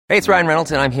Hey, it's Ryan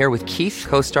Reynolds, and I'm here with Keith,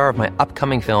 co-star of my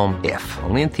upcoming film, If,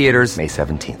 only in theaters May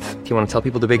 17th. Do you want to tell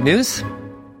people the big news?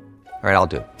 All right, I'll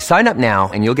do it. Sign up now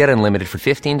and you'll get unlimited for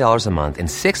 $15 a month and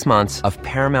 6 months of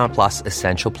Paramount Plus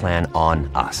Essential Plan on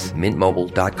us.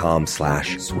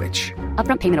 MintMobile.com/switch.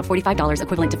 Upfront payment of $45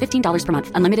 equivalent to $15 per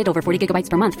month. Unlimited over 40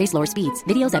 gigabytes per month. Face lower speeds.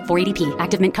 Videos at 480p.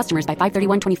 Active Mint customers by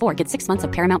 531.24 get 6 months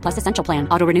of Paramount Plus Essential Plan.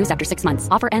 Auto renews after 6 months.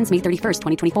 Offer ends May 31st,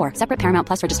 2024. Separate Paramount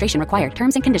Plus registration required.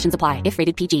 Terms and conditions apply if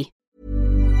rated PG.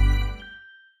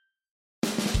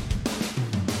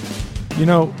 You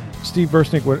know, Steve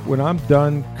Versnick, when I'm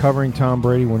done covering Tom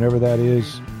Brady, whenever that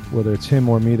is, whether it's him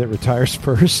or me that retires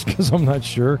first, because I'm not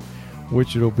sure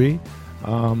which it'll be,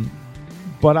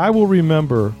 but I will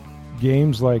remember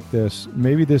games like this,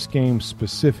 maybe this game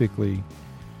specifically,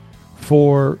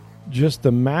 for just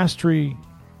the mastery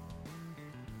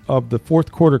of the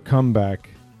fourth quarter comeback,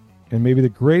 and maybe the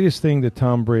greatest thing that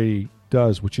Tom Brady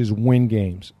does, which is win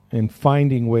games and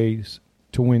finding ways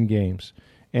to win games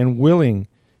and willing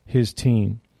his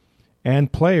team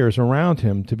and players around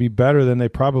him to be better than they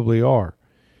probably are.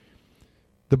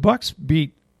 The Bucs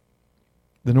beat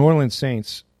the New Orleans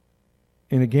Saints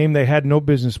in a game they had no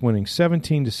business winning,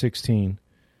 17-16.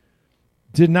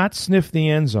 Did not sniff the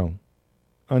end zone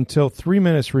until 3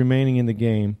 minutes remaining in the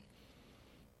game.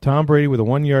 Tom Brady with a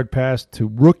 1-yard pass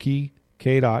to rookie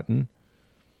Cade Otton.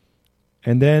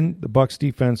 And then the Bucs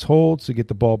defense holds to get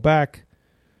the ball back.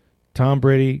 Tom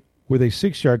Brady with a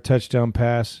 6-yard touchdown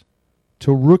pass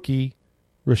to rookie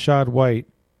Rachaad White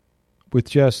with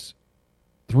just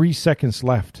 3 seconds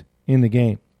left in the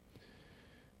game.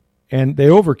 And they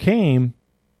overcame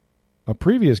a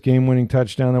previous game-winning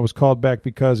touchdown that was called back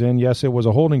because, and yes, it was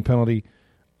a holding penalty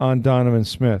on Donovan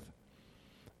Smith.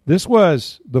 This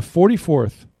was the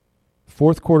 44th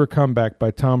fourth-quarter comeback by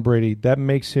Tom Brady. That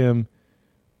makes him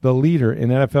the leader in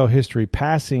NFL history,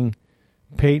 passing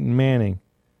Peyton Manning.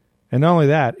 And not only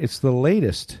that, it's the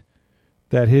latest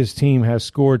that his team has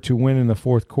scored to win in the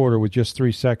fourth quarter with just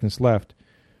 3 seconds left.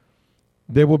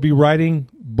 They will be writing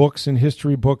books and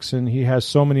history books, and he has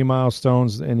so many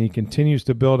milestones, and he continues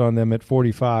to build on them at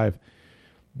 45.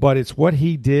 But it's what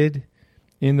he did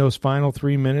in those final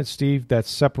 3 minutes, Steve, that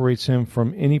separates him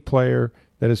from any player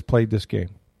that has played this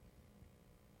game.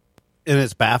 And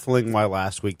it's baffling why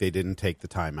last week they didn't take the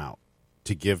timeout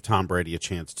to give Tom Brady a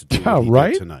chance to do what he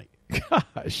right? did tonight.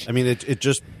 Gosh. I mean, it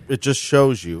just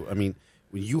shows you. I mean,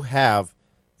 when you have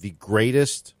the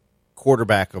greatest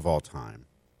quarterback of all time,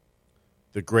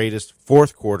 the greatest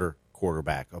fourth quarter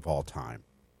quarterback of all time,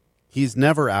 he's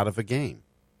never out of a game,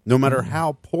 no matter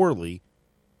how poorly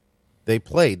they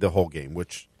played the whole game,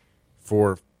 which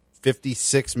for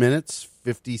 56 minutes,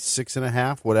 56 and a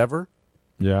half, whatever.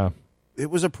 Yeah. It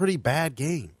was a pretty bad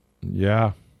game.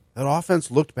 Yeah. That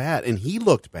offense looked bad, and he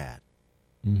looked bad.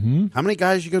 Mm-hmm. How many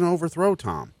guys are you going to overthrow,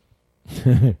 Tom?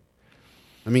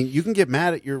 I mean, you can get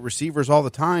mad at your receivers all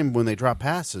the time when they drop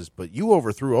passes, but you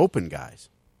overthrew open guys.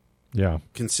 Yeah.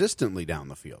 Consistently down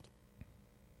the field.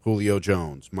 Julio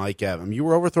Jones, Mike Evans, you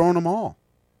were overthrowing them all.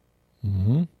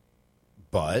 Mm-hmm.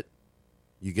 But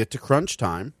you get to crunch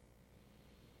time,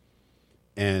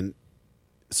 and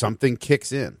something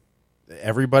kicks in.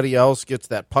 Everybody else gets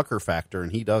that pucker factor,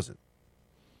 and he doesn't.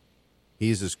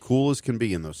 He's as cool as can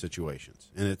be in those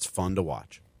situations, and it's fun to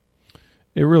watch.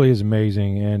 It really is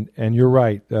amazing, and you're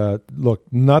right. Look,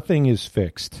 nothing is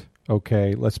fixed,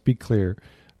 okay? Let's be clear.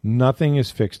 Nothing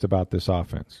is fixed about this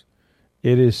offense.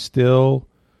 It is still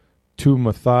too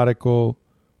methodical,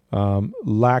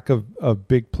 lack of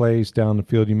big plays down the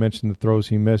field. You mentioned the throws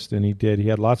he missed, and he did. He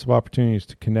had lots of opportunities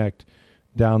to connect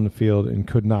down the field and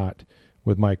could not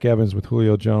with Mike Evans, with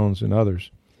Julio Jones, and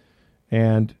others.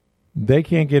 And they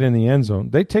can't get in the end zone.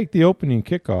 They take the opening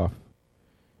kickoff,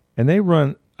 and they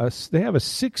run they have a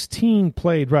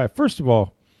 16-play drive. First of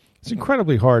all, it's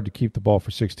incredibly hard to keep the ball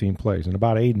for 16 plays and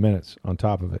about 8 minutes on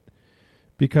top of it,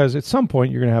 because at some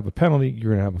point you're going to have a penalty, you're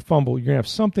going to have a fumble, you're going to have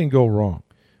something go wrong.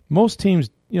 Most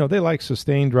teams, they like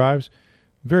sustained drives.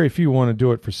 Very few want to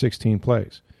do it for 16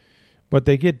 plays. But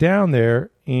they get down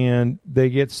there, and they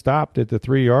get stopped at the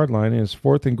 3-yard line, and it's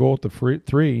 4th and goal at the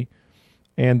 3,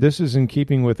 and this is in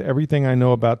keeping with everything I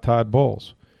know about Todd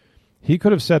Bowles. He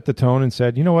could have set the tone and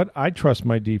said, you know what, I trust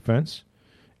my defense.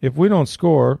 If we don't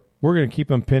score, we're going to keep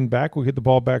them pinned back. We'll get the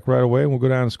ball back right away, and we'll go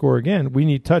down and score again. We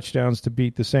need touchdowns to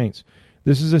beat the Saints.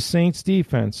 This is a Saints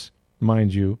defense,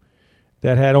 mind you,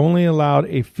 that had only allowed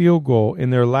a field goal in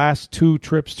their last 2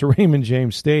 trips to Raymond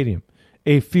James Stadium.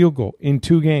 A field goal in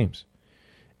 2 games.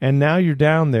 And now you're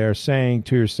down there saying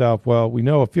to yourself, well, we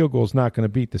know a field goal is not going to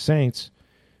beat the Saints,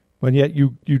 but yet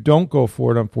you don't go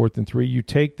for it on 4th and 3. You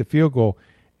take the field goal,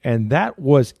 and that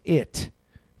was it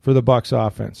for the Bucs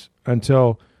offense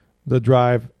until the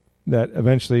drive that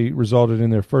eventually resulted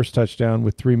in their first touchdown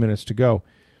with 3 minutes to go.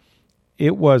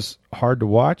 It was hard to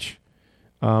watch.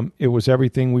 It was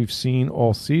everything we've seen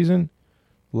all season.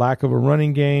 Lack of a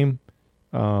running game,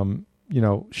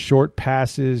 short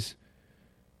passes,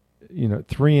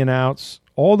 3 and outs,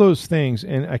 all those things.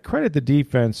 And I credit the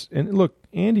defense. And look,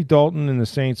 Andy Dalton and the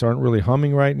Saints aren't really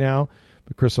humming right now,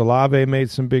 but Chris Olave made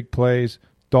some big plays.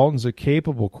 Dalton's a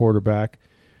capable quarterback.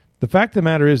 The fact of the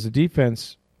matter is the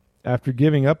defense, after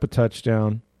giving up a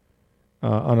touchdown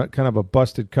on a kind of a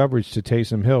busted coverage to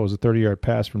Taysom Hill, it was a 30-yard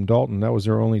pass from Dalton. That was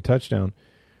their only touchdown.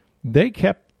 They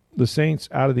kept the Saints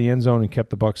out of the end zone and kept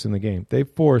the Bucs in the game. They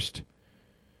forced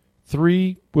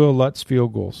 3 Will Lutz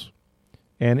field goals.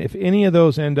 And if any of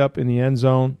those end up in the end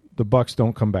zone, the Bucs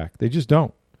don't come back. They just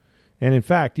don't. And in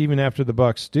fact, even after the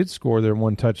Bucs did score their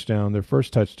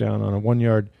first touchdown on a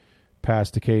 1-yard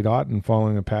pass to Cade Otton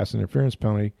following a pass interference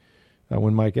penalty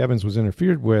when Mike Evans was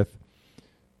interfered with,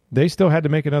 they still had to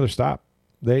make another stop.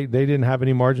 They didn't have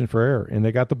any margin for error, and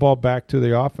they got the ball back to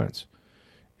the offense.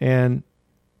 And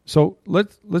so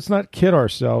let's not kid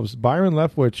ourselves. Byron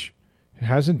Leftwich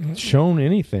hasn't shown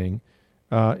anything,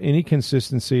 any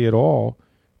consistency at all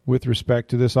with respect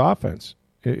to this offense.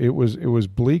 It was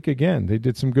bleak again. They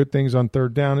did some good things on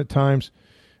third down at times,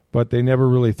 but they never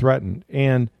really threatened.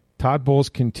 And Todd Bowles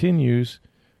continues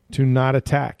to not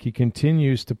attack. He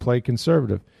continues to play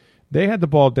conservative. They had the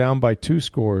ball down by 2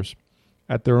 scores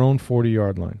at their own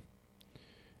 40-yard line.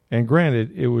 And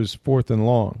granted, it was 4th and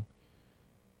long.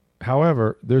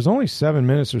 However, there's only 7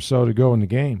 minutes or so to go in the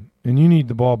game, and you need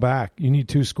the ball back. You need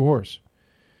 2 scores.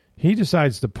 He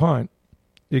decides to punt.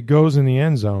 It goes in the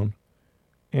end zone,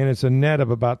 and it's a net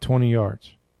of about 20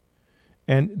 yards.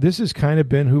 And this has kind of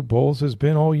been who Bowles has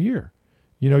been all year.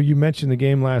 You mentioned the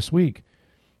game last week.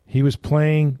 He was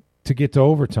playing to get to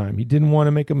overtime. He didn't want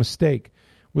to make a mistake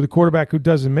with a quarterback who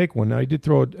doesn't make one. Now, he did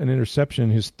throw an interception,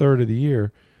 his 3rd of the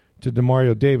year, to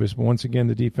Demario Davis, but once again,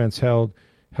 the defense held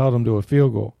him to a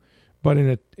field goal. But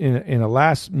in a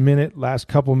last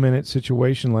couple minute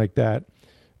situation like that,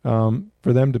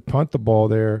 for them to punt the ball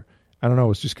there, I don't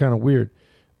know, it's just kind of weird.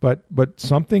 But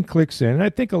something clicks in, and I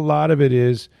think a lot of it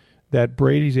is that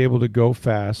Brady's able to go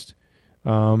fast.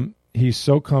 He's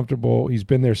so comfortable. He's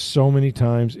been there so many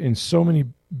times in so many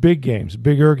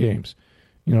bigger games,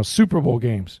 Super Bowl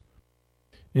games,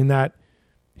 in that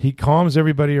he calms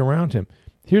everybody around him.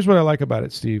 Here's what I like about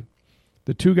it, Steve.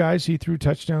 The 2 guys he threw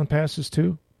touchdown passes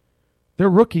to, they're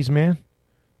rookies, man.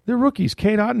 They're rookies.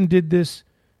 Cade Otton did this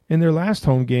in their last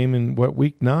home game in,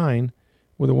 week 9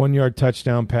 with a 1-yard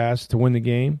touchdown pass to win the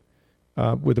game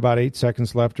with about 8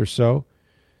 seconds left or so.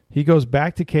 He goes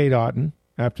back to Cade Otton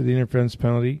after the interference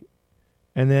penalty,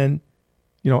 and then,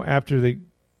 after they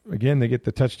get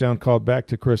the touchdown called back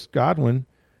to Chris Godwin,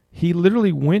 he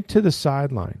literally went to the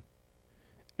sideline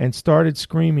and started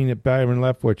screaming at Byron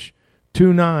Leftwich,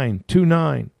 2-9,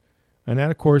 2-9. And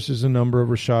that, of course, is the number of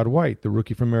Rachaad White, the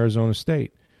rookie from Arizona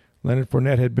State. Leonard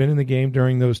Fournette had been in the game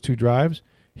during those 2 drives.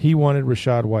 He wanted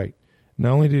Rachaad White.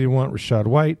 Not only did he want Rachaad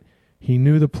White, he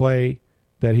knew the play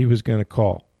that he was going to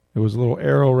call. It was a little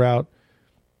arrow route.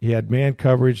 He had man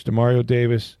coverage, Demario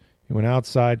Davis. He went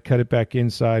outside, cut it back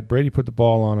inside. Brady put the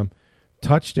ball on him.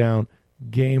 Touchdown,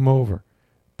 game over.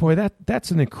 Boy,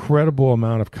 that's an incredible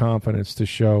amount of confidence to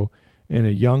show in a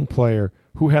young player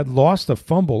who had lost a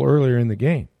fumble earlier in the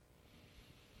game.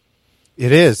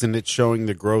 It is, and it's showing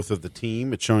the growth of the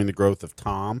team. It's showing the growth of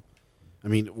Tom. I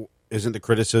mean, isn't the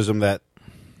criticism that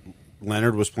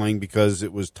Leonard was playing because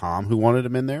it was Tom who wanted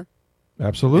him in there?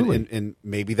 Absolutely. And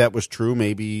maybe that was true.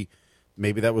 Maybe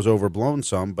that was overblown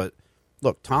some. But,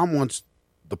 look, Tom wants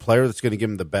the player that's going to give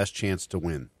him the best chance to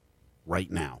win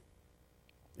right now.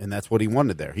 And that's what he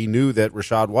wanted there. He knew that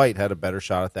Rachaad White had a better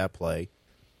shot at that play.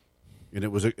 And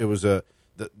the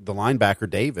linebacker,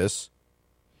 Davis,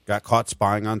 got caught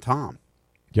spying on Tom.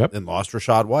 Yep. And lost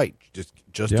Rachaad White.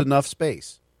 Just enough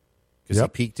space. Because he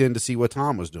peeked in to see what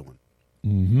Tom was doing.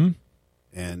 Mm-hmm.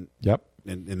 And yep.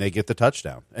 And they get the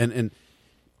touchdown. And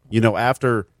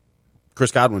after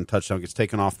Chris Godwin touchdown gets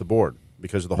taken off the board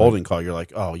because of the holding call, you're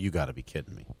like, oh, you got to be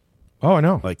kidding me. Oh, I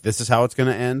know. Like, this is how it's going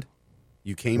to end?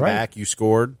 You came back, you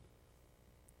scored,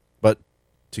 but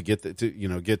to get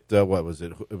what was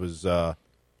it? It was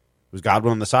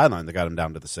Godwin on the sideline that got him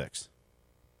down to the 6th,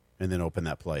 and then opened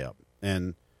that play up.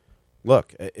 And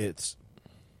look, it's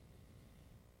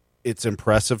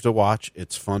impressive to watch.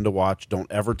 It's fun to watch.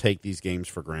 Don't ever take these games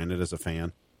for granted as a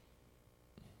fan,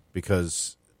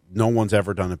 because no one's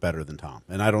ever done it better than Tom,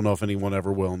 and I don't know if anyone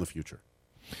ever will in the future.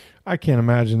 I can't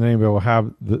imagine anybody will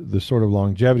have the sort of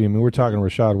longevity. I mean, we're talking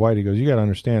Rachaad White. He goes, you got to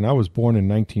understand, I was born in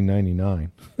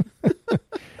 1999.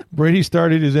 Brady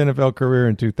started his NFL career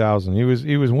in 2000.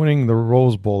 He was winning the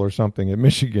Rose Bowl or something at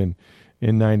Michigan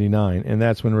in 99, and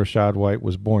that's when Rachaad White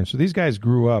was born. So these guys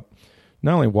grew up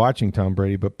not only watching Tom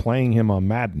Brady, but playing him on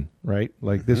Madden, right?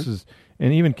 Like this is,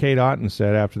 and even Kate Otten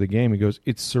said after the game, he goes,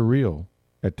 it's surreal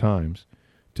at times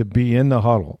to be in the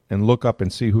huddle and look up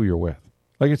and see who you're with.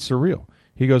 Like it's surreal.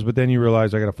 He goes, but then you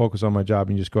realize I got to focus on my job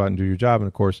and you just go out and do your job. And,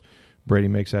 of course, Brady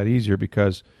makes that easier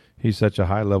because he's such a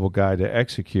high-level guy to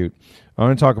execute. I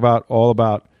want to talk all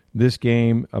about this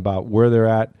game, about where they're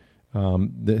at.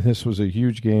 This was a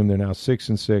huge game. They're now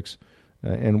 6-6,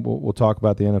 and we'll talk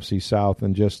about the NFC South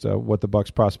and just what the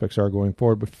Bucs prospects are going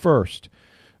forward. But first, I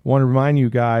want to remind you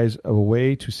guys of a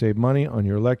way to save money on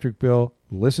your electric bill.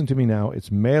 Listen to me now. It's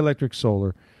May Electric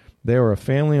Solar. They are a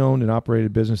family-owned and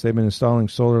operated business. They've been installing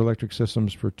solar electric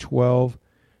systems for 12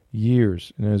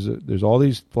 years. And there's all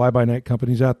these fly-by-night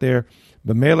companies out there,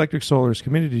 but May Electric Solar is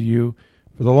committed to you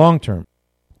for the long term.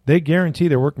 They guarantee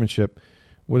their workmanship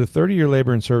with a 30-year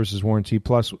labor and services warranty,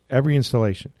 plus every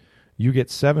installation. You get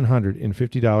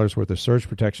 $750 worth of surge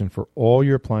protection for all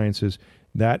your appliances.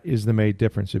 That is the May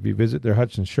difference. If you visit their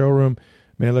Hudson showroom,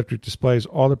 May Electric displays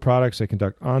all the products. They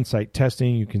conduct on-site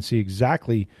testing. You can see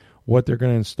exactly what they're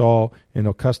going to install, and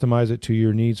they'll customize it to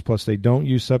your needs. Plus, they don't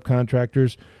use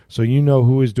subcontractors, so you know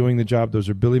who is doing the job. Those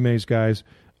are Billy Mays guys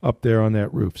up there on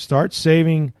that roof. Start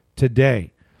saving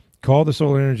today. Call the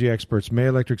solar energy experts, May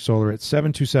Electric Solar, at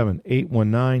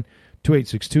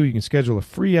 727-819-2862. You can schedule a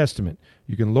free estimate.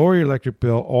 You can lower your electric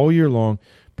bill all year long,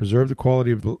 preserve the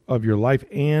quality of your life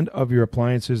and of your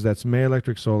appliances. That's May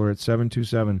Electric Solar at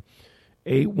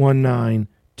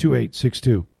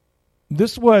 727-819-2862.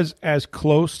 This was as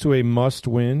close to a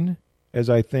must-win as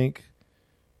I think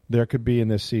there could be in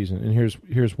this season, and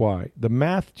here's why. The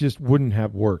math just wouldn't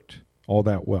have worked all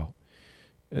that well.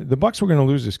 The Bucs were going to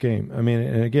lose this game. I mean,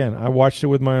 and again, I watched it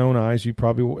with my own eyes.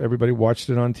 Everybody watched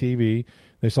it on TV.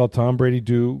 They saw Tom Brady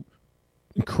do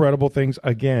incredible things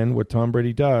again, what Tom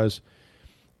Brady does,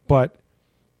 but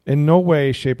in no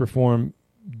way, shape, or form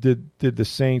did the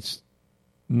Saints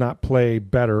not play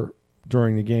better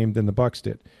during the game than the Bucs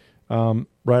did.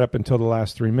 Right up until the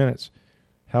last 3 minutes.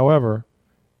 However,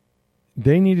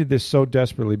 they needed this so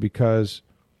desperately because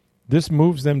this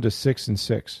moves them to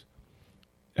 6-6.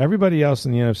 Everybody else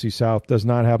in the NFC South does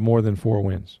not have more than 4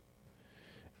 wins.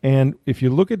 And if you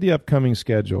look at the upcoming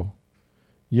schedule,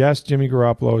 yes, Jimmy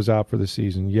Garoppolo is out for the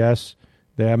season. Yes,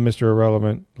 they have Mr.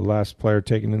 Irrelevant, the last player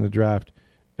taken in the draft,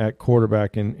 at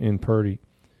quarterback in Purdy.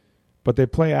 But they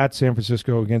play at San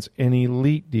Francisco against an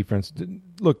elite defense.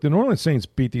 Look, the New Orleans Saints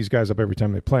beat these guys up every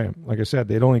time they play them. Like I said,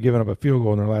 they'd only given up a field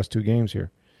goal in their last 2 games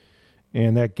here.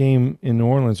 And that game in New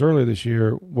Orleans earlier this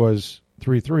year was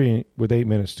 3-3 with 8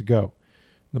 minutes to go.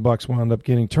 The Bucs wound up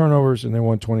getting turnovers, and they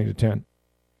won 20-10.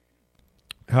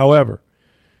 However,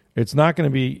 it's not going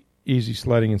to be easy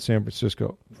sledding in San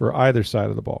Francisco for either side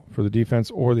of the ball, for the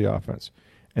defense or the offense.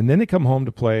 And then they come home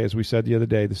to play, as we said the other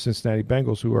day, the Cincinnati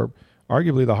Bengals, who are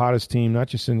arguably the hottest team, not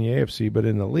just in the AFC, but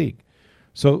in the league.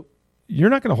 So you're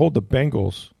not going to hold the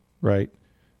Bengals, right,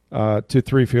 to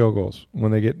 3 field goals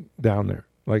when they get down there.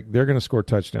 Like, they're going to score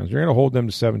touchdowns. You're going to hold them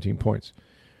to 17 points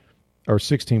or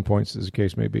 16 points, as the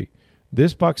case may be.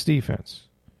 This Bucs defense,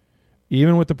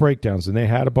 even with the breakdowns, and they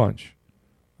had a bunch,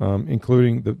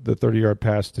 including the 30-yard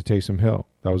pass to Taysom Hill.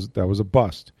 That was a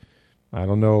bust. I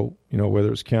don't know, whether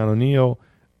it was Keanu Neal.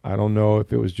 I don't know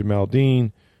if it was Jamel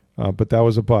Dean, but that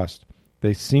was a bust.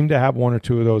 They seem to have 1 or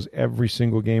 2 of those every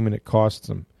single game, and it costs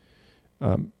them.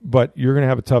 But you're going to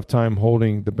have a tough time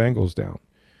holding the Bengals down.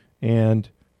 And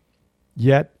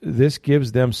yet this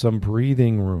gives them some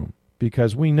breathing room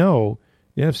because we know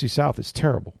the NFC South is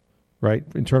terrible, right,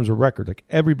 in terms of record. Like,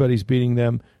 everybody's beating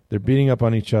them. They're beating up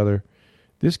on each other.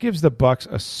 This gives the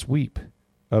Bucs a sweep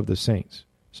of the Saints.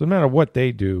 So no matter what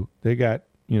they do, they got,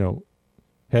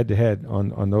 head-to-head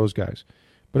on those guys.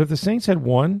 But if the Saints had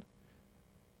won,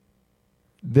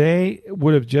 they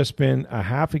would have just been a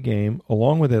half a game,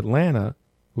 along with Atlanta,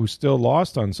 who still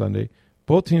lost on Sunday.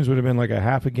 Both teams would have been like a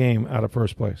half a game out of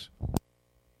first place,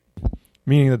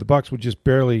 meaning that the Bucs would just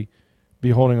barely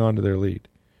be holding on to their lead,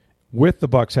 with the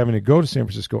Bucs having to go to San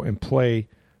Francisco and play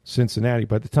Cincinnati.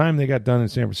 By the time they got done in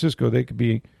San Francisco, they could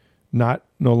be no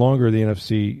longer the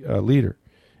NFC leader.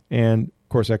 And, of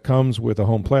course, that comes with a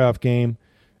home playoff game.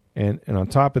 And on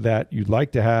top of that, you'd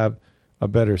like to have a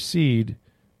better seed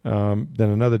than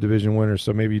another division winner,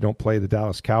 so maybe you don't play the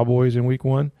Dallas Cowboys in week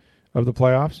 1 of the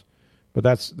playoffs. But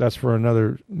that's for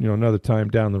another time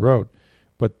down the road.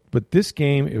 But this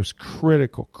game, it was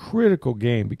critical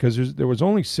game because there was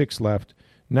only 6 left.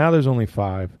 Now there's only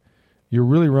 5. You're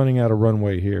really running out of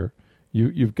runway here.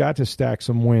 You've got to stack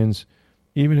some wins,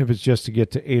 even if it's just to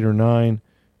get to 8 or 9.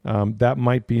 That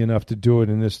might be enough to do it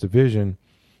in this division,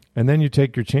 and then you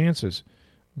take your chances.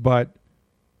 But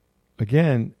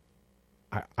again,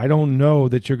 I don't know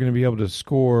that you're going to be able to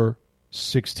score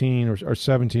 16 or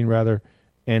 17 rather,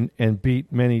 and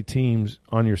beat many teams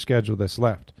on your schedule that's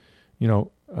left.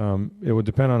 It would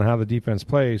depend on how the defense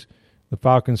plays. The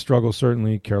Falcons struggle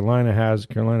certainly. Carolina has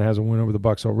a win over the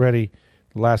Bucs already.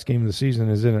 The last game of the season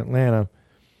is in Atlanta.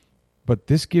 But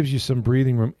this gives you some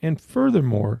breathing room. And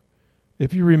furthermore,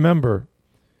 if you remember,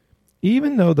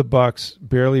 even though the Bucs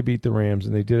barely beat the Rams,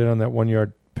 and they did it on that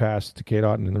 1-yard pass to Cade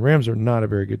Otton, and the Rams are not a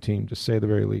very good team, to say the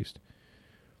very least.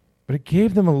 But it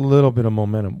gave them a little bit of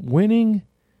momentum. Winning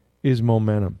is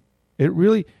momentum. It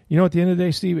really, at the end of the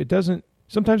day, Steve,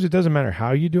 sometimes it doesn't matter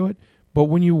how you do it, but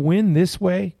when you win this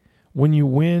way, when you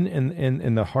win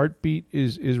and the heartbeat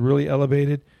is really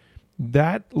elevated,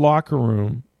 that locker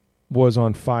room was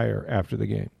on fire after the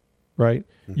game, right?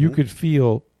 Mm-hmm. You could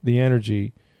feel the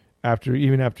energy after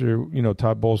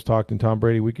Todd Bowles talked and Tom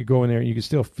Brady. We could go in there and you could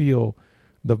still feel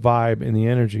the vibe and the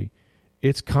energy.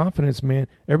 It's confidence, man.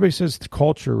 Everybody says the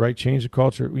culture, right? Change the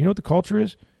culture. You know what the culture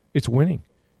is? It's winning.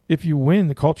 If you win,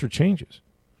 the culture changes.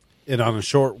 And on a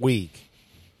short week,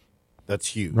 that's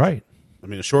huge. Right. I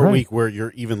mean, a short week where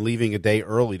you're even leaving a day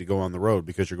early to go on the road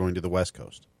because you're going to the West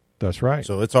Coast. That's right.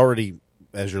 So it's already,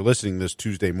 as you're listening this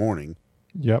Tuesday morning.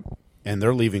 Yep. And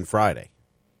they're leaving Friday.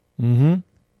 Mm-hmm.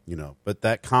 But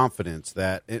that confidence,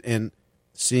 and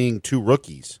seeing 2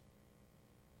 rookies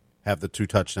have the 2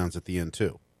 touchdowns at the end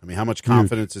too. I mean, how much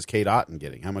confidence is Cade Otton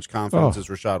getting? How much confidence is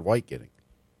Rachaad White getting?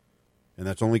 And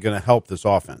that's only going to help this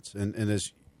offense. And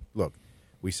look,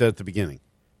 we said at the beginning,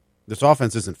 this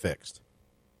offense isn't fixed.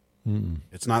 Mm-mm.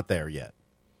 It's not there yet.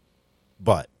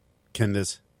 But can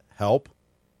this help?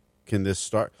 Can this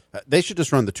start? They should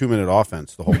just run the 2-minute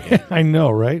offense the whole game. I know,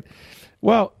 right?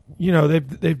 Well,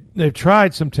 they've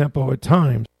tried some tempo at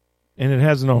times, and it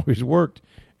hasn't always worked.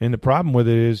 And the problem with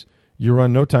it is you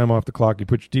run no time off the clock, you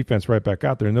put your defense right back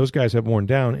out there, and those guys have worn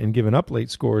down and given up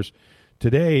late scores.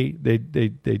 Today, they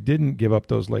didn't give up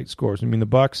those late scores. I mean, the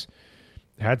Bucs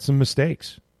had some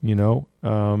mistakes.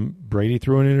 Brady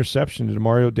threw an interception to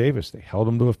Demario Davis. They held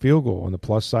him to a field goal on the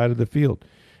plus side of the field,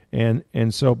 and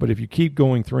so. But if you keep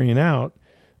going 3 and out,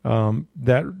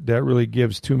 that really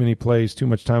gives too many plays, too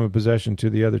much time of possession to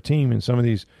the other team, and some of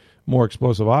these more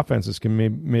explosive offenses can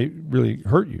may really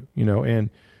hurt you.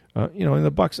 And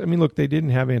the Bucs. I mean, look, they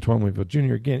didn't have Antoine Winfield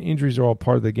Jr. Again, injuries are all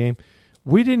part of the game.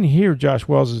 We didn't hear Josh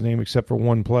Wells' name except for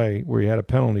one play where he had a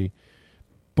penalty.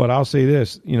 But I'll say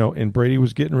this, and Brady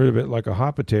was getting rid of it like a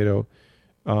hot potato.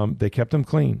 They kept him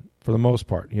clean for the most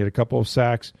part. He had a couple of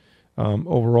sacks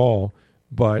overall,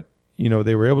 but,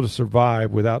 they were able to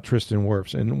survive without Tristan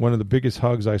Wirfs. And one of the biggest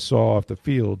hugs I saw off the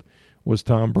field was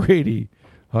Tom Brady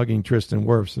hugging Tristan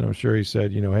Wirfs. And I'm sure he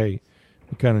said, hey,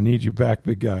 we kind of need you back,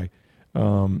 big guy.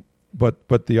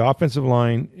 But the offensive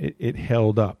line, it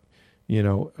held up.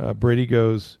 Brady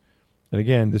goes, and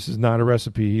again, this is not a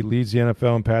recipe. He leads the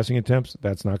NFL in passing attempts.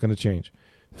 That's not going to change.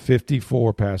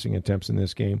 54 passing attempts in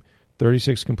this game,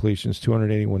 36 completions,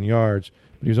 281 yards.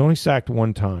 But he was only sacked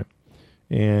 1 time.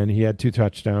 And he had 2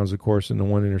 touchdowns, of course, and the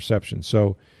 1 interception.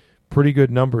 So pretty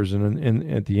good numbers. And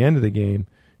at the end of the game,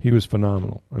 he was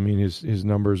phenomenal. I mean, his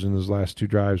numbers in those last 2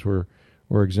 drives were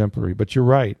exemplary. But you're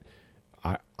right.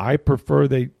 I prefer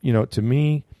to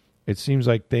me, it seems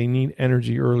like they need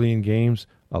energy early in games,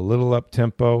 a little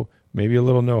up-tempo, maybe a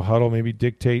little no huddle, maybe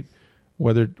dictate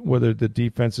whether the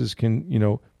defenses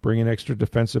can, bring an extra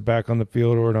defensive back on the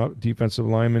field or a defensive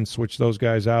lineman, switch those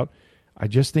guys out. I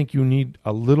just think you need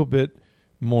a little bit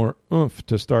more oomph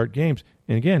to start games.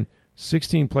 And again,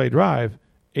 16-play drive,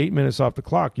 8 minutes off the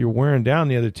clock, you're wearing down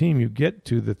the other team. You get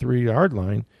to the 3-yard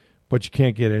line, but you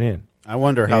can't get it in. I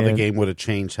wonder how the game would have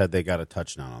changed had they got a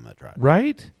touchdown on that drive.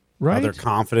 Right. How their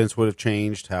confidence would have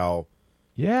changed, how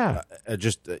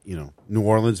New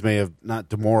Orleans may have not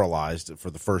demoralized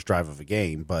for the first drive of a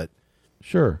game, but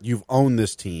sure, you've owned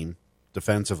this team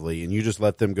defensively, and you just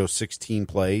let them go 16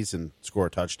 plays and score a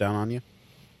touchdown on you?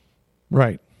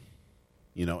 Right.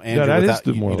 And you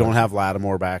don't have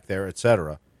Lattimore back there, et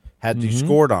cetera. Had you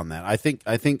scored on that, I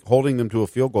think holding them to a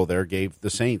field goal there gave the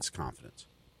Saints confidence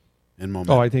and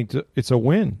momentum. Oh, I think it's a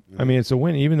win. I mean, it's a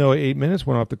win. Even though 8 minutes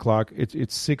went off the clock,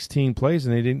 it's 16 plays,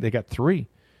 and they got 3.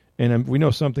 And we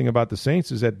know something about the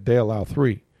Saints is that they allow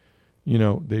 3.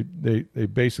 They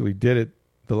basically did it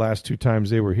the last 2 times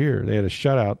they were here. They had a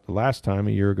shutout the last time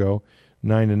a year ago,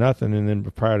 9-0, and then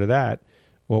prior to that,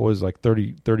 what was like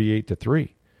 38-3.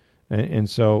 And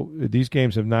so these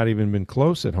games have not even been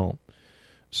close at home.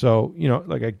 So,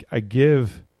 like I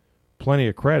give plenty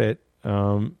of credit,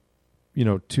 to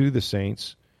the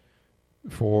Saints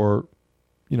for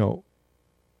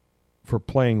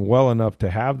playing well enough to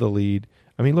have the lead.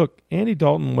 I mean, look, Andy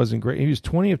Dalton wasn't great. He was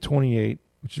 20 of 28,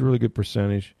 which is a really good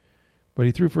percentage, but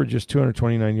he threw for just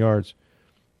 229 yards.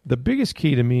 The biggest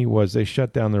key to me was they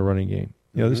shut down their running game.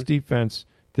 This defense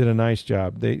did a nice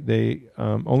job. They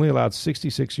only allowed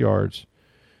 66 yards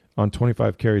on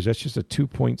 25 carries. That's just a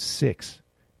 2.6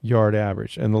 yard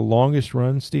average. And the longest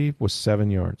run, Steve, was 7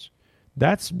 yards.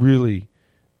 That's really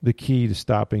the key to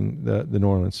stopping the New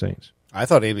Orleans Saints. I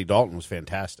thought Andy Dalton was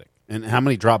fantastic. And how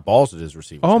many drop balls did his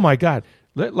receivers Oh, my God.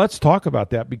 Let's talk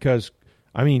about that because,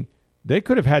 I mean, they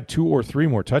could have had 2 or 3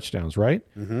 more touchdowns, right?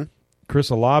 Mm-hmm. Chris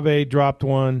Olave dropped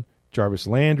one. Jarvis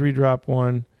Landry dropped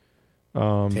one.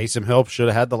 Taysom Hill should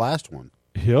have had the last one.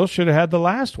 Hill should have had the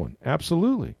last one.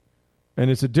 Absolutely. And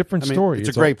it's a different story. It's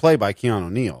a great play by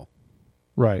Keanu Neal.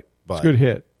 Right. But, it's a good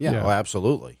hit. Yeah, Oh,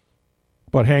 absolutely.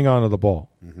 But hang on to the ball.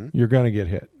 Mm-hmm. You're going to get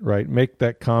hit, right? Make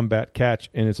that combat catch,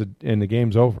 and the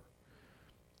game's over.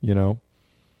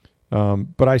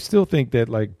 But I still think that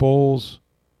like Bowles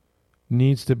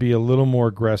needs to be a little more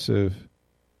aggressive,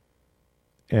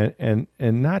 and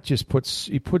not just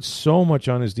he puts so much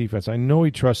on his defense. I know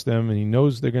he trusts them, and he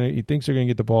knows he thinks they're gonna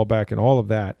get the ball back, and all of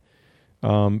that.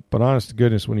 But honest to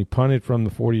goodness, when he punted from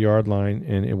the 40-yard line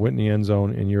and it went in the end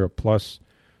zone, and you're a plus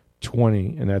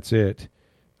 20, and that's it.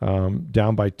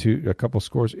 Down by 2, a couple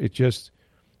scores.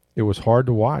 It was hard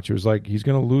to watch. It was like he's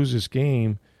going to lose this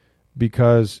game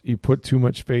because he put too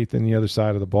much faith in the other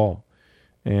side of the ball,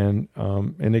 and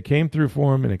they came through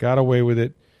for him, and it got away with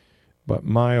it. But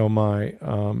my oh my,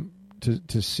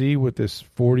 to see what this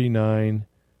 49,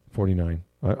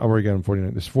 I already got him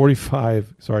 49. This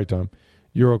 45, sorry Tom,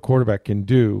 Euro quarterback can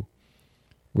do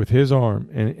with his arm,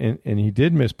 and he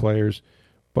did miss players,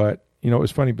 but. It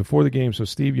was funny before the game. So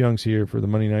Steve Young's here for the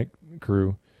Monday Night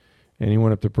Crew, and he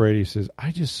went up to Brady. He says, "I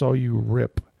just saw you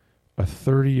rip a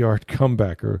 30-yard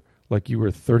comebacker like you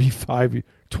were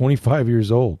 25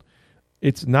 years old."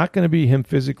 It's not going to be him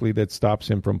physically that stops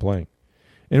him from playing.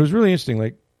 And it was really interesting.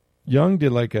 Like Young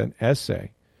did like an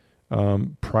essay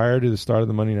prior to the start of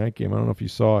the Monday night game. I don't know if you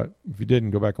saw it. If you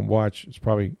didn't, go back and watch.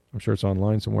 I'm sure it's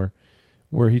online somewhere,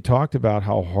 where he talked about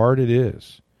how hard it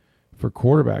is for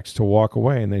quarterbacks to walk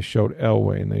away, and they showed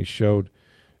Elway, and they showed,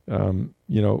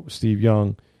 Steve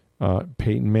Young,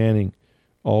 Peyton Manning,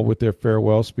 all with their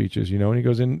farewell speeches, and he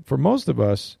goes, and for most of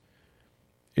us,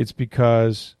 it's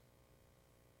because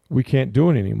we can't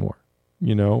do it anymore.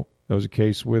 There was a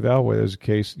case with Elway. There was a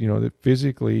case, that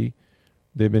physically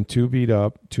they've been too beat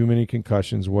up, too many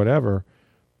concussions, whatever.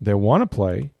 They want to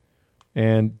play,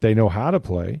 and they know how to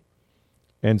play.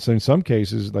 And so in some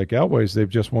cases, like Elway's, they've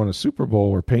just won a Super Bowl,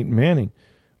 or Peyton Manning.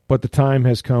 But the time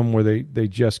has come where they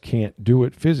just can't do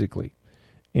it physically.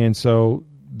 And so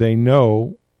they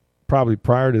know, probably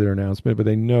prior to their announcement, but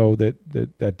they know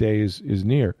that day is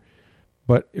near.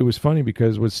 But it was funny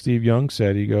because what Steve Young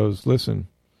said, he goes, listen,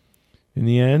 in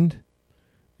the end,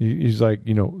 he's like,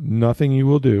 nothing you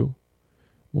will do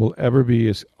will ever be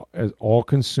as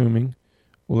all-consuming,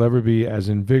 will ever be as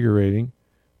invigorating,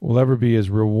 will ever be as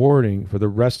rewarding for the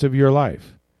rest of your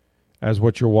life as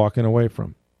what you're walking away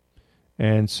from.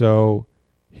 And so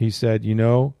he said,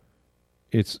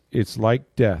 it's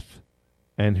like death.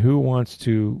 And who wants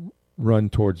to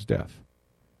run towards death?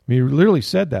 I mean, he literally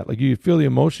said that. Like, you feel the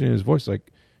emotion in his voice,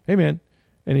 like, hey, man.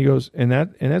 And he goes, and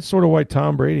that's sort of why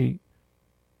Tom Brady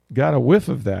got a whiff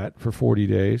of that for 40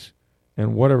 days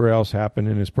and whatever else happened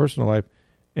in his personal life,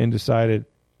 and decided,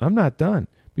 I'm not done.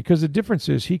 Because the difference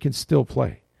is he can still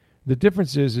play. The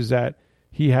difference is that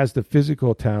he has the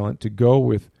physical talent to go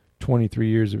with 23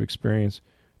 years of experience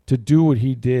to do what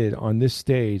he did on this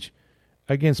stage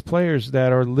against players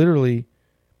that are literally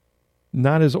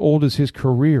not as old as his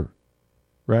career,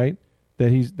 right? That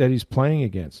he's playing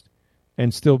against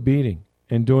and still beating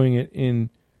and doing it in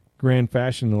grand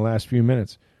fashion in the last few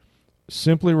minutes.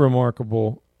 Simply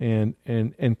remarkable and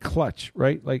clutch,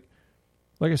 right? Like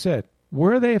I said,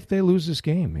 where are they if they lose this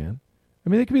game, man? I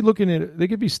mean, they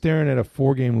could be staring at a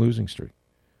 4-game losing streak,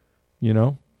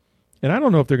 And I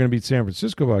don't know if they're going to beat San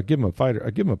Francisco, but I'd give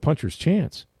them a puncher's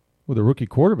chance with a rookie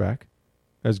quarterback,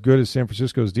 as good as San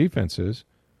Francisco's defense is.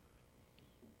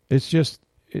 It's just,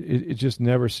 it just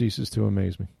never ceases to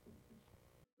amaze me.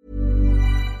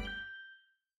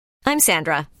 I'm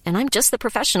Sandra, and I'm just the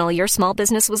professional your small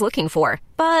business was looking for.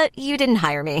 But you didn't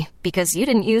hire me because you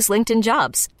didn't use LinkedIn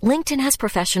Jobs. LinkedIn has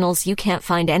professionals you can't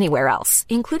find anywhere else,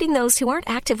 including those who aren't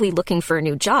actively looking for a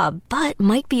new job, but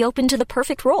might be open to the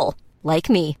perfect role, like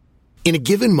me. In a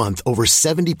given month, over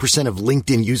 70% of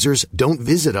LinkedIn users don't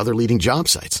visit other leading job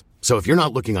sites. So if you're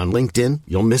not looking on LinkedIn,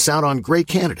 you'll miss out on great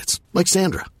candidates like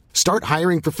Sandra. Start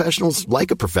hiring professionals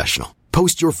like a professional.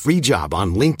 Post your free job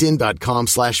on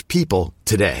linkedin.com/people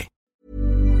today.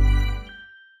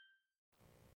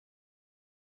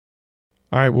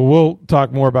 All right, well, we'll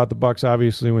talk more about the Bucs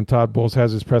obviously when Todd Bowles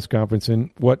has his press conference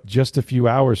in just a few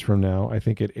hours from now. I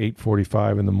think at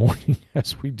 8:45 in the morning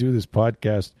as we do this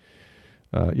podcast.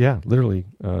 Literally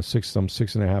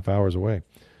 6.5 hours away.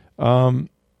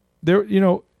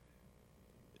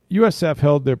 USF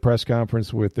held their press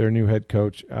conference with their new head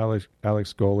coach Alex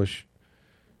Golesh.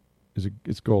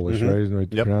 It's Golesh, right? Isn't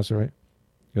it? Did I pronounce it right?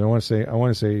 I want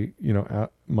to say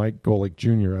Mike Golick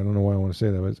Jr. I don't know why I want to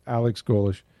say that, but it's Alex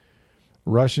Golesh.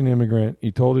 Russian immigrant.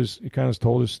 He kind of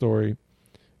told his story,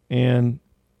 and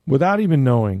without even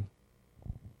knowing,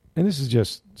 and this is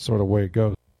just sort of the way it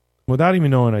goes. Without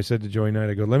even knowing, I said to Joey Knight,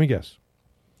 I go, let me guess.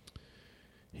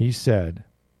 He said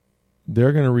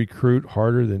they're going to recruit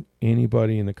harder than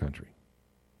anybody in the country.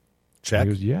 Check.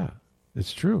 He goes, yeah,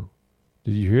 it's true.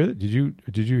 Did you hear that? Did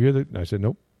you hear that? I said,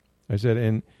 nope. I said,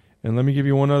 and let me give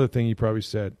you one other thing he probably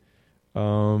said.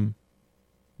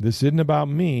 This isn't about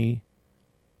me.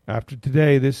 After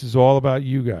today, this is all about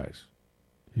you guys.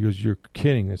 He goes, you're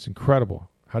kidding. That's incredible.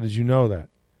 How did you know that?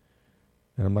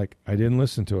 And I'm like, I didn't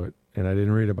listen to it, and I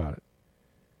didn't read about it.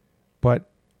 But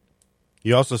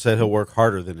he also said he'll work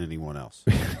harder than anyone else.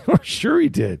 Sure he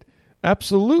did.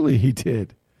 Absolutely he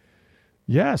did.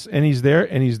 Yes, and he's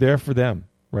there for them,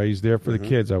 right? He's there for the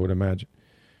kids, I would imagine.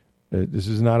 This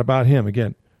is not about him.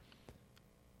 Again,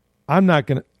 I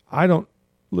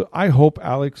hope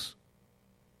Alex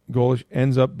Golesh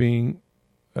ends up being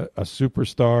a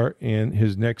superstar, and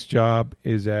his next job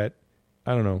is at,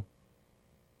 I don't know,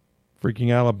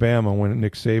 freaking Alabama when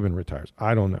Nick Saban retires.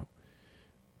 I don't know.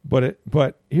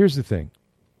 But here's the thing.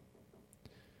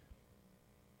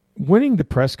 Winning the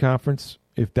press conference,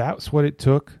 if that's what it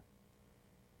took,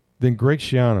 then Greg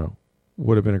Schiano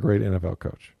would have been a great NFL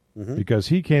coach. Because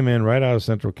he came in right out of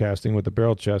Central Casting with the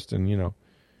barrel chest and,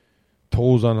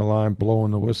 toes on the line,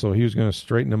 blowing the whistle. He was going to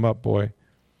straighten them up, boy.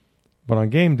 But on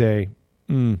game day,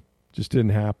 just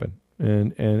didn't happen.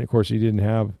 And of course, he didn't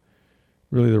have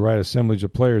really the right assemblage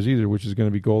of players either, which is going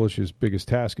to be Golesh's biggest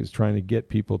task, is trying to get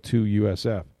people to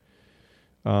USF.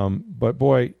 But,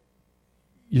 boy,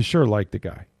 you sure like the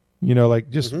guy.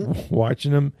 Just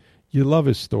watching him, you love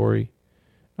his story.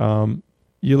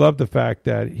 You love the fact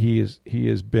that he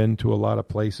has been to a lot of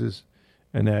places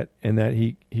and that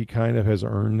he kind of has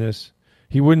earned this.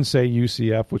 He wouldn't say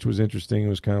UCF, which was interesting. It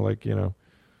was kind of like,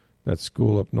 that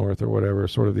school up north or whatever,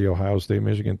 sort of the Ohio State,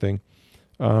 Michigan thing.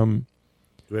 Do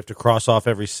we have to cross off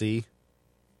every C?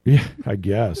 Yeah, I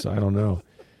guess. I don't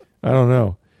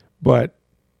know. But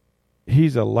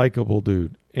he's a likable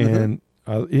dude, and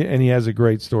he has a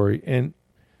great story. And,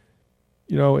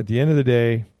 at the end of the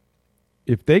day,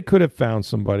 if they could have found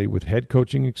somebody with head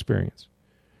coaching experience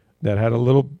that had a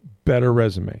little better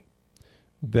resume,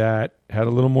 that had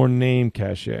a little more name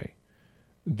cachet,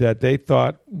 that they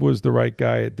thought was the right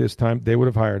guy at this time, they would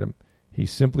have hired him. He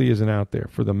simply isn't out there.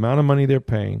 For the amount of money they're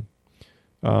paying,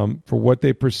 for what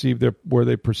they perceive where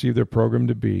they perceive their program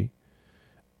to be,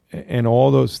 and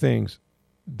all those things,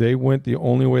 they went the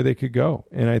only way they could go.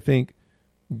 And I think,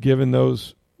 given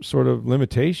those sort of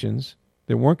limitations,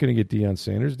 they weren't going to get Deion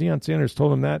Sanders. Deion Sanders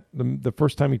told him that the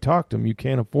first time he talked to him, you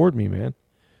can't afford me, man.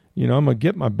 I'm going to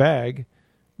get my bag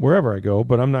wherever I go,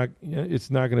 but I'm not. It's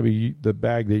not going to be the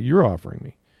bag that you're offering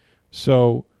me.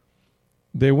 So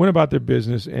they went about their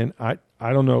business, and I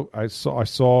don't know. I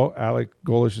saw Alec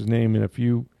Golesh's name in a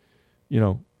few,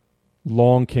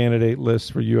 long candidate lists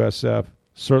for USF.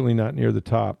 Certainly not near the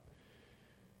top.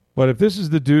 But if this is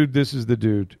the dude, this is the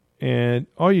dude. And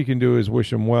all you can do is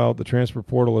wish him well. The transfer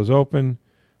portal is open.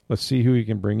 Let's see who he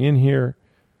can bring in here.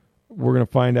 We're going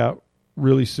to find out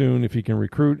really soon if he can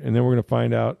recruit, and then we're going to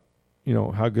find out,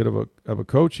 how good of a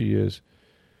coach he is.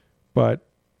 But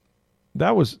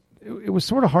it was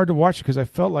sort of hard to watch because I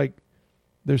felt like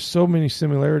there's so many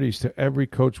similarities to every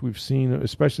coach we've seen,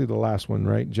 especially the last one,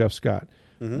 right? Jeff Scott,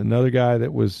 another guy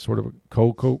that was sort of a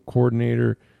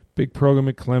co-coordinator, big program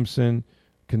at Clemson.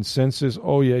 Consensus,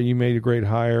 oh yeah, you made a great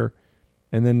hire,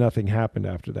 and then nothing happened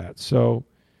after that. So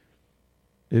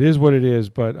it is what it is,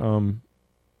 but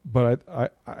I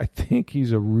think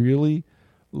he's a really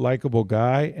likable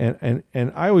guy, and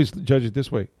I always judge it this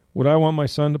way: Would I want my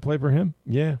son to play for him?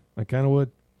 Yeah, I kind of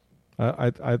would.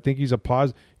 I think he's a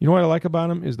positive. You know what I like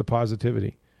about him is the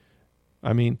positivity.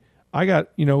 I mean, when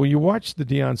you watch the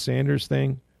Deion Sanders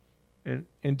thing, and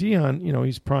Deion,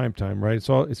 he's prime time, right? It's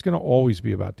going to always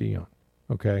be about Deion,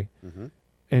 okay? Mm-hmm.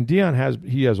 And Deion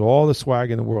has all the swag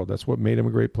in the world. That's what made him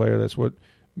a great player. That's what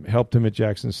helped him at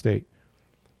Jackson State.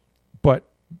 But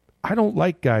I don't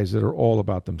like guys that are all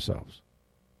about themselves.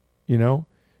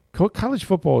 College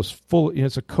football is full.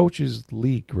 It's a coach's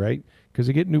league, right? Because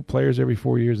they get new players every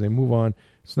 4 years. They move on.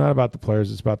 It's not about the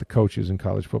players. It's about the coaches in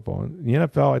college football. And the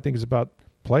NFL, I think, is about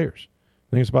players.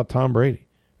 I think it's about Tom Brady.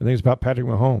 I think it's about Patrick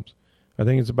Mahomes. I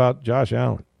think it's about Josh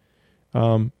Allen.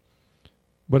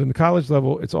 But in the college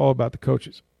level, it's all about the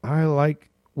coaches. I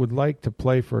would like to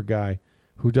play for a guy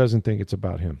who doesn't think it's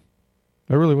about him.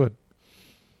 I really would.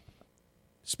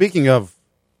 Speaking of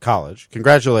college,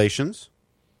 congratulations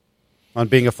on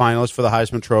being a finalist for the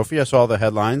Heisman Trophy. I saw the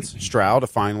headlines. Stroud, a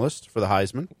finalist for the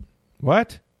Heisman.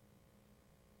 What?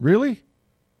 Really?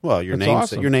 Well, your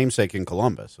namesake in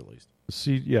Columbus, at least.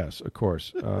 Yes, of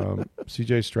course.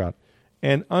 C.J. Stroud.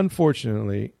 And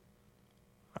unfortunately,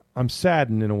 I'm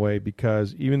saddened in a way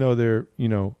because even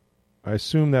though I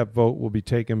assume that vote will be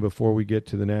taken before we get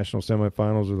to the national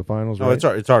semifinals or the finals. No, right?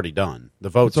 It's already done. The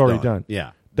vote's already done.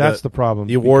 Yeah. That's the problem.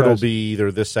 The award will be either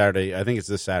this Saturday. I think it's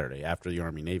this Saturday after the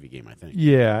Army-Navy game, I think.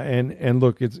 Yeah, and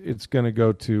look, it's going to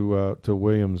go to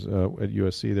Williams at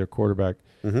USC, their quarterback.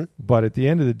 Mm-hmm. But at the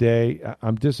end of the day,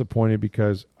 I'm disappointed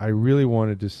because I really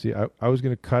wanted to see. I was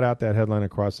going to cut out that headline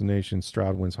across the nation,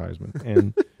 Stroud wins Heisman.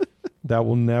 And that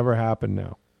will never happen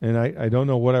now. And I don't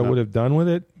know what I would have done with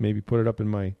it. Maybe put it up in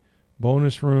my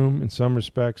bonus room in some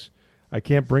respects. I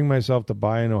can't bring myself to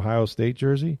buy an Ohio State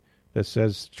jersey that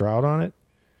says Stroud on it.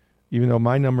 Even though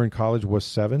my number in college was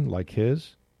 7, like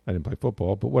his. I didn't play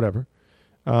football, but whatever.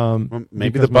 Well,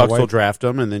 maybe the Bucs will draft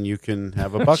him, and then you can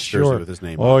have a Bucs sure. jersey with his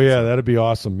name on it. Oh, yeah, so. That'd be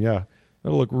awesome. Yeah,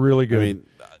 that'll look really good. I mean,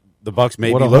 the Bucs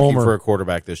may be looking for a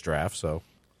quarterback this draft. So,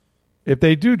 if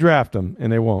they do draft him,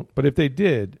 and they won't, but if they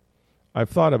did, I've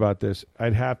thought about this.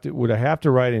 Would I have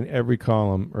to write in every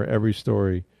column or every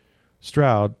story,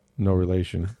 Stroud, no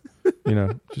relation,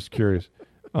 just curious,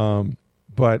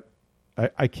 but.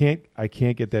 I can't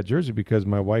get that jersey because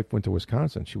my wife went to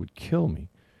Wisconsin. She would kill me.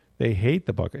 They hate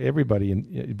the Buckeyes. Everybody, and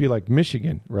it'd be like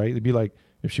Michigan, right? It'd be like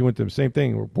if she went to the same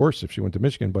thing, or worse if she went to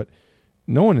Michigan. But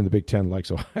no one in the Big Ten likes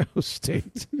Ohio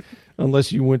State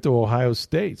unless you went to Ohio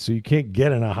State. So you can't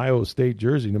get an Ohio State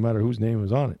jersey no matter whose name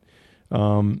is on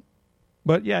it.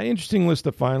 But yeah, interesting list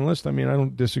of finalists. I mean, I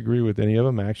don't disagree with any of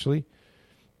them actually.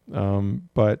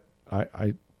 But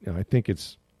I think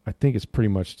it's pretty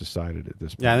much decided at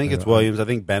this point. Yeah, I think it's Williams. I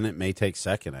think Bennett may take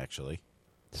second, actually.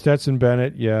 Stetson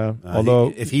Bennett, yeah.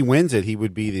 Although if he wins it, he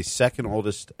would be the second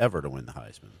oldest ever to win the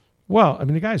Heisman. Well, I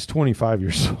mean, the guy's 25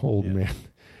 years old, man.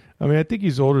 I mean, I think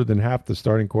he's older than half the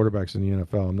starting quarterbacks in the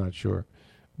NFL. I'm not sure.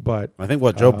 But I think,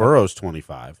 Joe Burrow's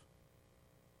 25.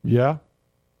 Yeah.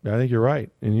 I think you're right.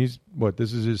 And he's,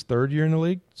 this is his third year in the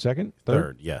league? Second?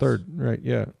 Third, yes. Third, right,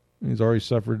 yeah. He's already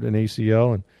suffered an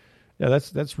ACL, and yeah,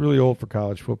 that's really old for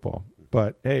college football.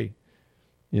 But, hey,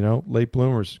 late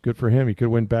bloomers, good for him. He could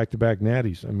win back-to-back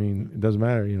natties. I mean, it doesn't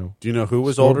matter, Do you know who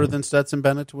was older than Stetson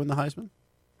Bennett to win the Heisman?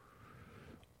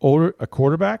 Older, a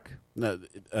quarterback? No,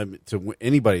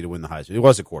 anybody to win the Heisman. It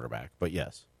was a quarterback, but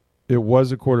yes. It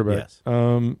was a quarterback.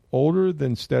 Yes. Older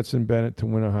than Stetson Bennett to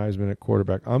win a Heisman at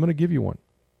quarterback. I'm going to give you one.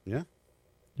 Yeah.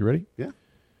 You ready? Yeah.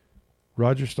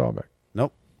 Roger Staubach.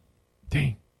 Nope.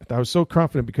 Dang. I was so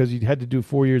confident because he had to do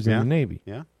 4 years in the Navy.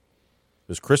 Yeah. It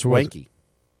was Chris Weinke.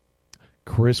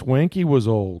 Chris Weinke was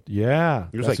old. Yeah.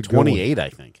 He was like 28, I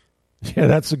think. Yeah,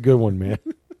 that's a good one, man.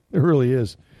 It really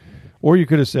is. Or you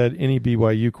could have said any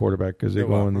BYU quarterback because they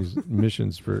go on these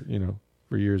missions for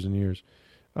years and years.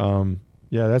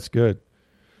 Yeah, that's good.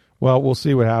 Well, we'll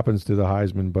see what happens to the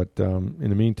Heisman, but in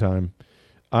the meantime,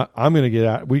 I'm going to get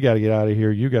out. We got to get out of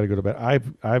here. You got to go to bed.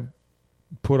 I've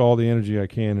put all the energy I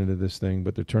can into this thing,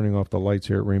 but they're turning off the lights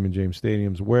here at Raymond James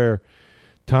Stadiums, where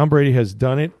Tom Brady has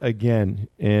done it again.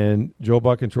 And Joe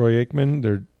Buck and Troy Aikman,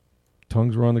 their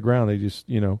tongues were on the ground. They just,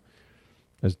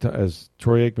 as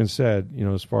Troy Aikman said,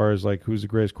 as far as like who's the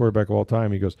greatest quarterback of all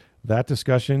time, he goes, that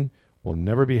discussion will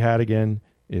never be had again.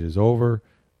 It is over.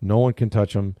 No one can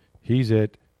touch him. He's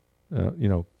it.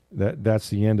 That's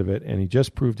the end of it. And he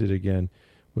just proved it again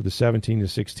with a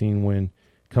 17-16 win.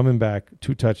 Coming back,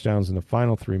 2 touchdowns in the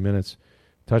final 3 minutes.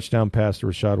 Touchdown pass to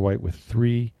Rachaad White with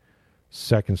 3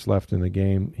 seconds left in the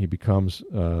game. He becomes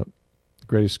the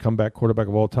greatest comeback quarterback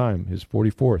of all time, his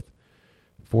 44th.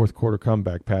 Fourth quarter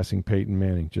comeback, passing Peyton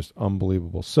Manning. Just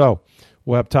unbelievable. So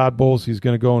we'll have Todd Bowles. He's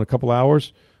going to go in a couple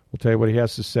hours. We'll tell you what he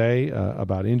has to say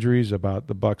about injuries, about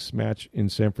the Bucs match in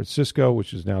San Francisco,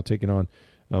 which is now taking on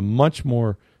a much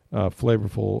more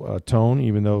flavorful tone,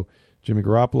 even though Jimmy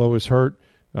Garoppolo is hurt.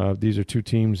 These are two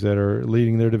teams that are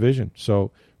leading their division.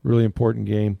 So really important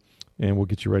game, and we'll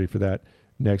get you ready for that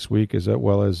next week, as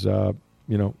well as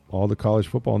all the college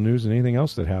football news and anything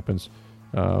else that happens.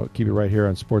 Keep it right here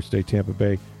on Sports Day Tampa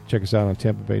Bay. Check us out on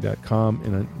TampaBay.com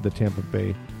and on the Tampa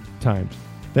Bay Times.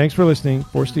 Thanks for listening.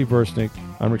 For Steve Versnick,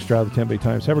 I'm Rick Stroud of the Tampa Bay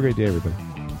Times. Have a great day, everybody.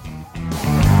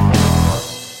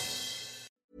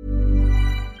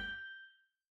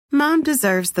 Mom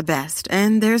deserves the best,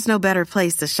 and there's no better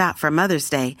place to shop for Mother's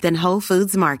Day than Whole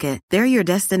Foods Market. They're your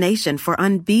destination for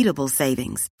unbeatable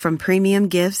savings, from premium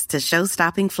gifts to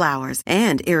show-stopping flowers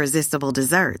and irresistible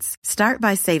desserts. Start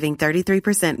by saving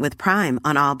 33% with Prime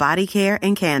on all body care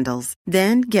and candles.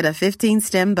 Then get a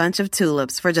 15-stem bunch of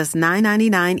tulips for just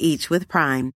 $9.99 each with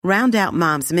Prime. Round out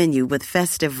Mom's menu with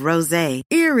festive rosé,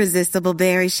 irresistible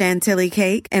berry chantilly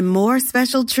cake, and more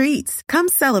special treats. Come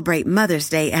celebrate Mother's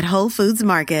Day at Whole Foods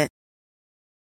Market.